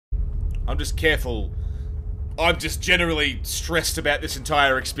I'm just careful. I'm just generally stressed about this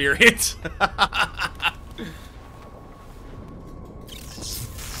entire experience. I'm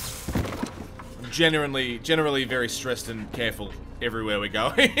generally very stressed and careful everywhere we're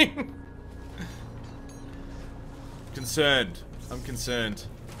going. Concerned. I'm concerned.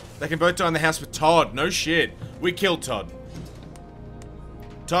 They can both die in the house with Todd. No shit. We killed Todd.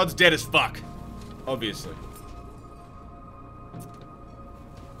 Todd's dead as fuck. Obviously.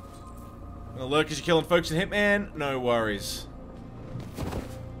 Alert because you're killing folks in Hitman? No worries.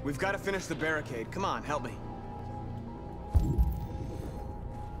 We've got to finish the barricade. Come on, help me.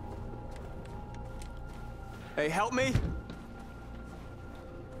 Hey, help me!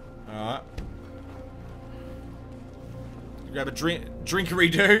 Alright. Grab a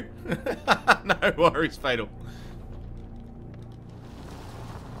drinkery-do. No worries, Fatal.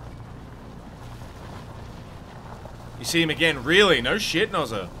 You see him again? Really? No shit,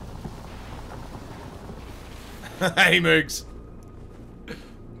 Nozza. Hey, Moogs.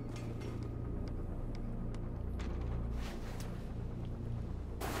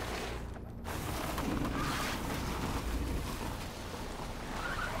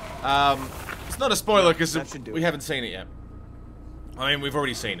 It's not a spoiler because we haven't seen it yet. I mean, we've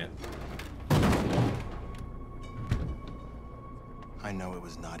already seen it. I know it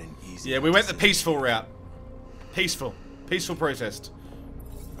was not an easy. Yeah, we went the peaceful route. Peaceful protest.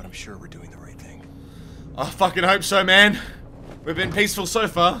 But I'm sure we're doing the right thing. I fucking hope so, man. We've been peaceful so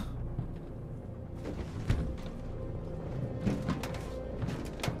far.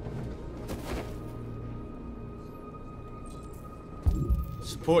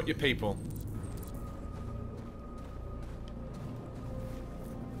 Support your people.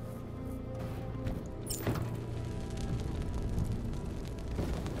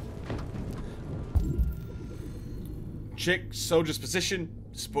 Check soldier's position.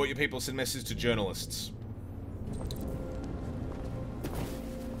 Support your people. Send messages to journalists.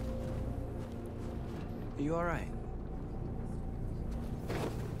 Are you alright?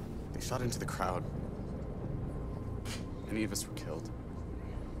 They shot into the crowd. Any of us were killed.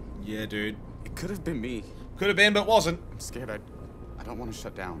 Yeah, dude. It could have been me. Could have been, but wasn't. I'm scared. I don't want to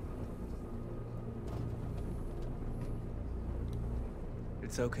shut down.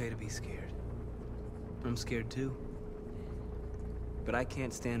 It's okay to be scared. I'm scared too. But I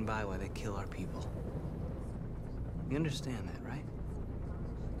can't stand by while they kill our people. You understand that, right?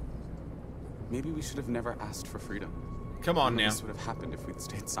 Maybe we should have never asked for freedom. Come on now. This would have happened if we'd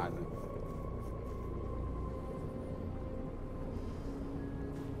stayed silent.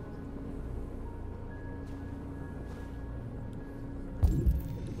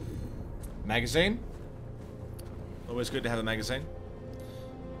 Magazine? Always good to have a magazine.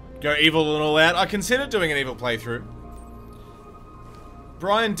 Go evil and all out. I considered doing an evil playthrough.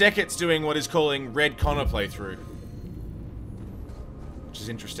 Brian Deckett's doing what he's calling Red Connor playthrough. Which is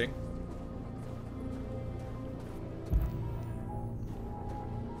interesting.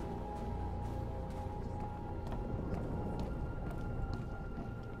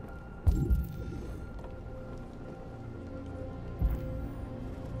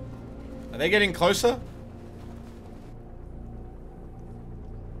 Are they getting closer?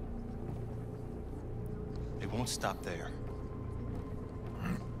 They won't stop there.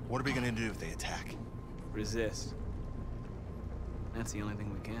 What are we gonna do if they attack? Resist. That's the only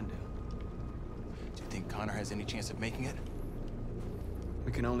thing we can do. Do you think Connor has any chance of making it?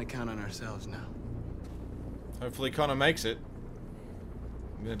 We can only count on ourselves now. Hopefully Connor makes it.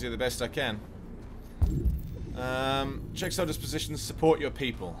 I'm gonna do the best I can. Check soldier's positions, support your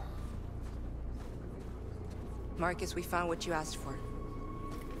people. Marcus, we found what you asked for.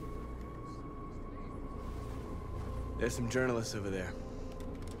 There's some journalists over there.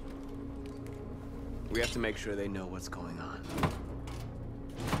 We have to make sure they know what's going on.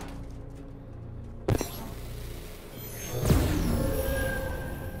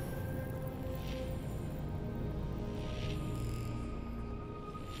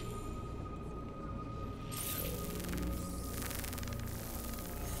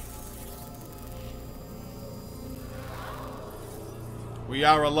 We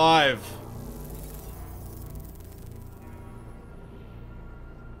are alive.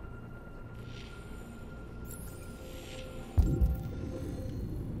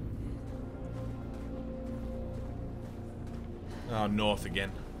 Oh, north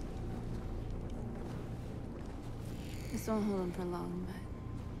again. This won't hold him for long,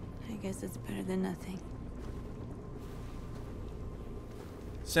 but I guess it's better than nothing.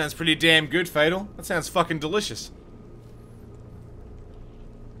 Sounds pretty damn good, Fatal. That sounds fucking delicious.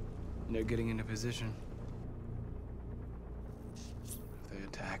 They're getting into position. If they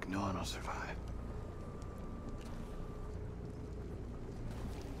attack, no one will survive.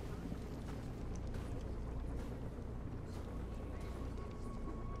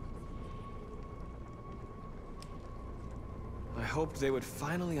 I hoped they would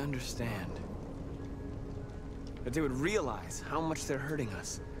finally understand. That they would realize how much they're hurting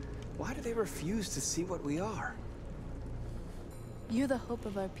us. Why do they refuse to see what we are? You're the hope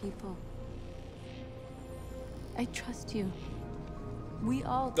of our people. I trust you. We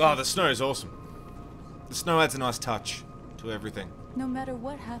all Oh, the snow is awesome. The snow adds a nice touch to everything. No matter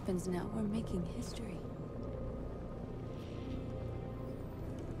what happens now, we're making history.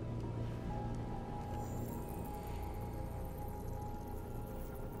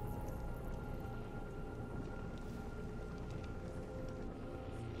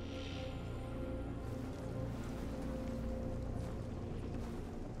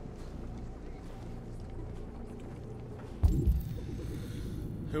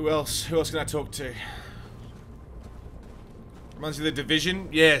 Who else? Who else can I talk to? Reminds you of the Division?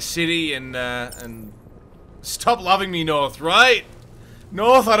 Yeah, City and... Stop loving me, North, right?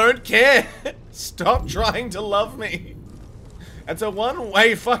 North, I don't care. Stop trying to love me. It's a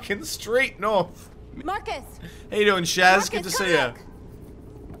one-way fucking street, North. Marcus! How you doing, Shaz? Good to see you.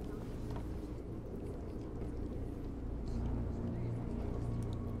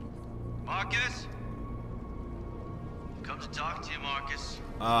 Marcus? Come to talk to you, Marcus.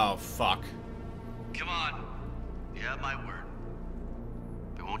 Oh, fuck. Come on. You have my word.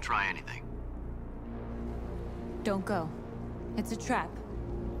 We won't try anything. Don't go. It's a trap.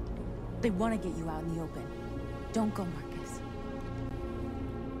 They want to get you out in the open. Don't go, Marcus.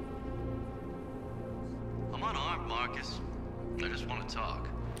 I'm unarmed, Marcus. I just want to talk.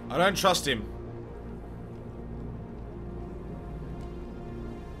 I don't trust him.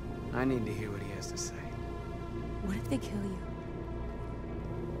 I need to hear what he has to say. What if they kill you?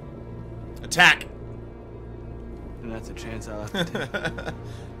 Attack. And that's a chance I'll have to take.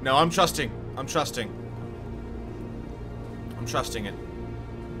 No, I'm trusting. I'm trusting. I'm trusting it.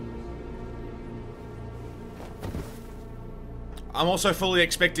 I'm also fully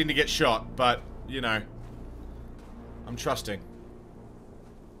expecting to get shot, but, you know, I'm trusting.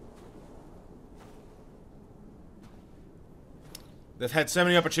 They've had so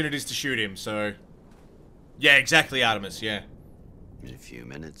many opportunities to shoot him, so... Yeah, exactly, Artemis, yeah. In a few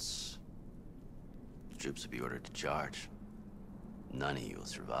minutes, the troops will be ordered to charge. None of you will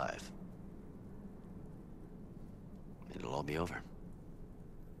survive. It'll all be over.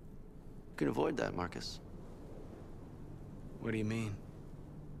 You can avoid that, Marcus. What do you mean?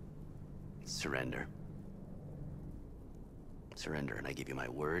 Surrender. Surrender, and I give you my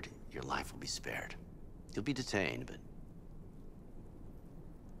word, your life will be spared. You'll be detained, but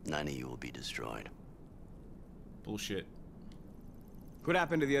none of you will be destroyed. Bullshit. What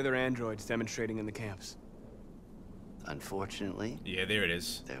happened to the other androids demonstrating in the camps? Unfortunately, Yeah, there it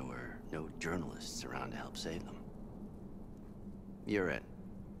is. there were no journalists around to help save them. You're it.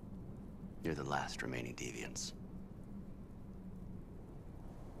 You're the last remaining deviants.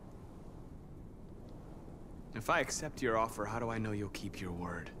 If I accept your offer, how do I know you'll keep your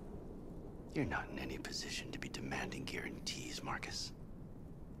word? You're not in any position to be demanding guarantees, Marcus.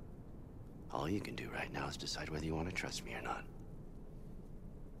 All you can do right now is decide whether you want to trust me or not.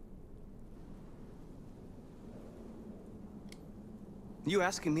 You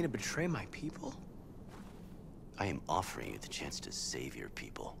asking me to betray my people? I am offering you the chance to save your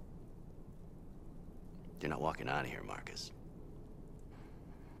people. You're not walking out of here, Marcus.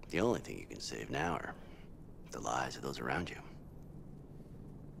 The only thing you can save now are the lives of those around you.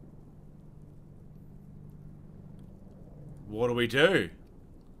 What do we do?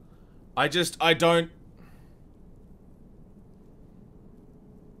 I don't...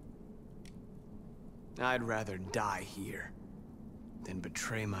 I'd rather die here than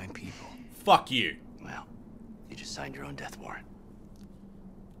betray my people. Fuck you. Well, you just signed your own death warrant.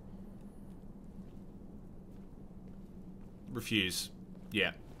 Refuse.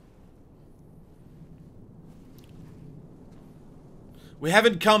 Yeah. We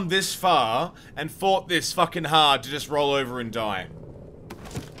haven't come this far and fought this fucking hard to just roll over and die.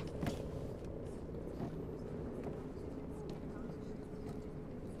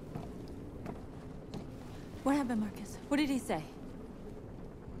 What happened, Marcus? What did he say?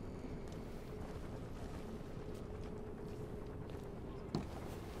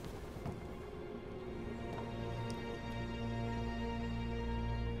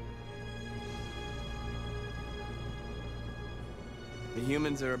 The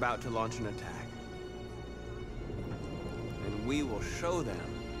humans are about to launch an attack. And we will show them.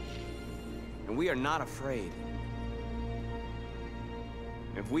 And we are not afraid.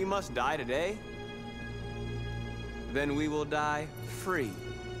 If we must die today, then we will die free.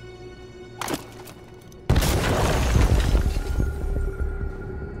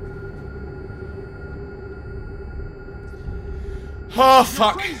 Oh,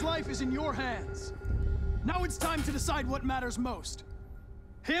 fuck. Your friend's life is in your hands. Now it's time to decide what matters most.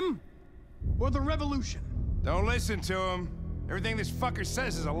 Him or the revolution? Don't listen to him. Everything this fucker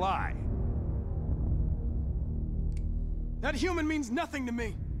says is a lie. That human means nothing to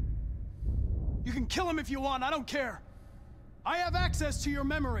me. You can kill him if you want, I don't care. I have access to your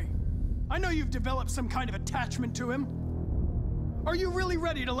memory. I know you've developed some kind of attachment to him. Are you really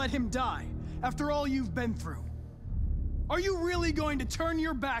ready to let him die after all you've been through? Are you really going to turn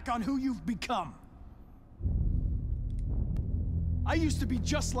your back on who you've become? I used to be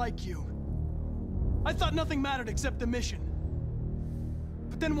just like you. I thought nothing mattered except the mission.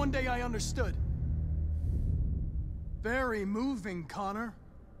 But then one day I understood. Very moving, Connor.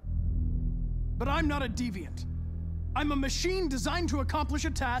 But I'm not a deviant. I'm a machine designed to accomplish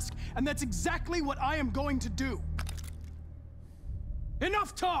a task, and that's exactly what I am going to do.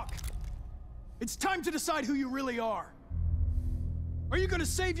 Enough talk! It's time to decide who you really are. Are you going to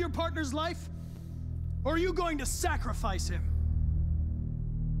save your partner's life? Or are you going to sacrifice him?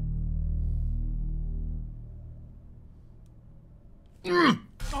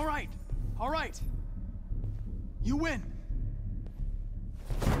 All right. All right. You win.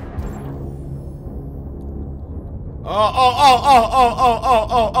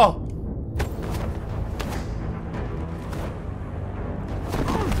 Oh.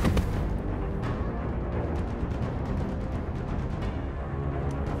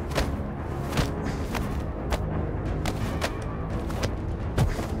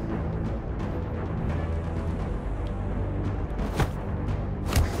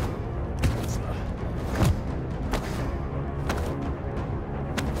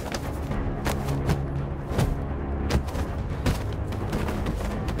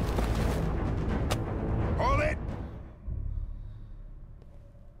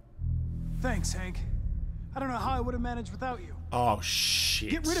 Thanks, Hank. I don't know how I would have managed without you. Oh,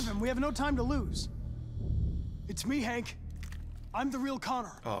 shit. Get rid of him. We have no time to lose. It's me, Hank. I'm the real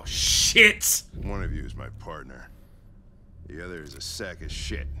Connor. Oh, shit. One of you is my partner. The other is a sack of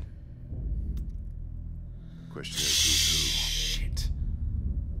shit. Question is who's Shit.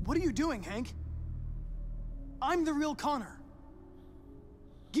 What are you doing, Hank? I'm the real Connor.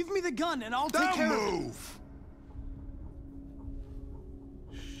 Give me the gun and I'll who. take care Don't of it. move!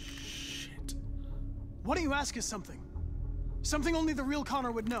 Shit. Why don't you ask us something? Something only the real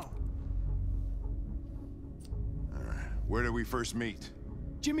Connor would know. Alright, where did we first meet?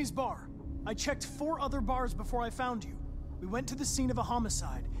 Jimmy's bar. I checked 4 other bars before I found you. We went to the scene of a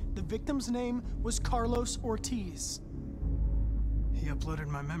homicide. The victim's name was Carlos Ortiz. He uploaded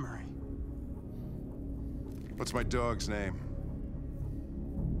my memory. What's my dog's name?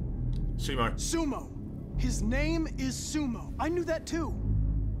 Sumo. Sumo. His name is Sumo. I knew that too.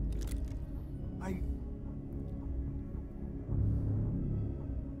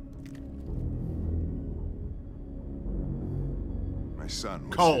 My son,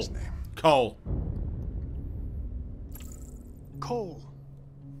 what's Cole. his name? Cole. Cole.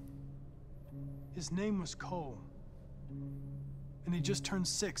 His name was Cole. And he just turned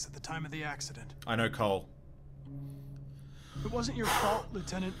 6 at the time of the accident. I know Cole. It wasn't your fault,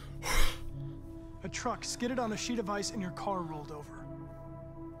 Lieutenant. A truck skidded on a sheet of ice and your car rolled over.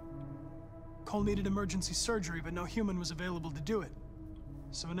 Cole needed emergency surgery, but no human was available to do it.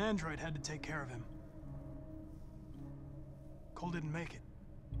 So an android had to take care of him. Cole didn't make it.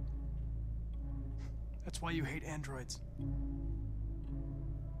 That's why you hate androids.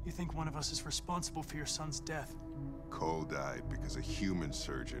 You think one of us is responsible for your son's death. Cole died because a human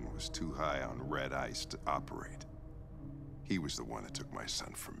surgeon was too high on red ice to operate. He was the one that took my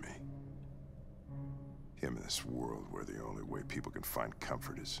son from me. Him in this world where the only way people can find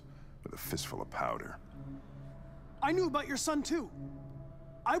comfort is with a fistful of powder. I knew about your son too.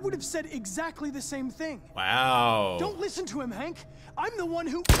 I would have said exactly the same thing. Wow. Don't listen to him, Hank. I'm the one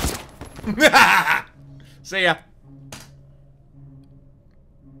who... See ya.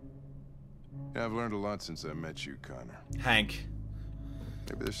 Yeah, I've learned a lot since I met you, Connor. Hank.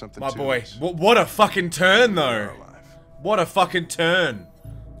 Maybe there's something My to boy. this. What a fucking turn, You're though. alive. What a fucking turn.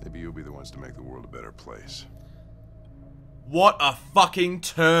 Maybe you'll be the ones to make the world a better place. What a fucking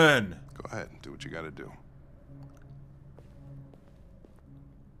turn. Go ahead and do what you gotta do.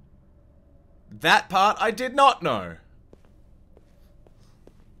 That part I did not know.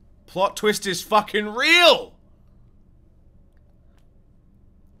 Plot twist is fucking real.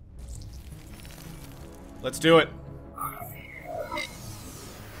 Let's do it.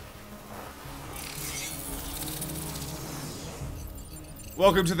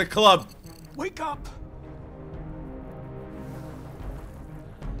 Welcome to the club. Wake up!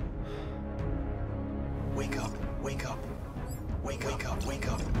 Wake up, wake up. Wake up, wake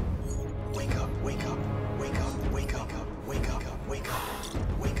up. Wake up, wake up. Wake up, wake up. Wake up, wake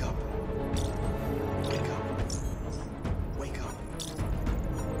up. Wake up. Wake up. Wake up.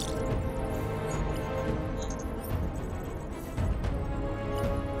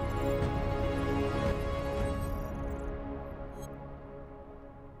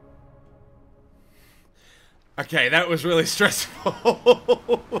 Okay, that was really stressful.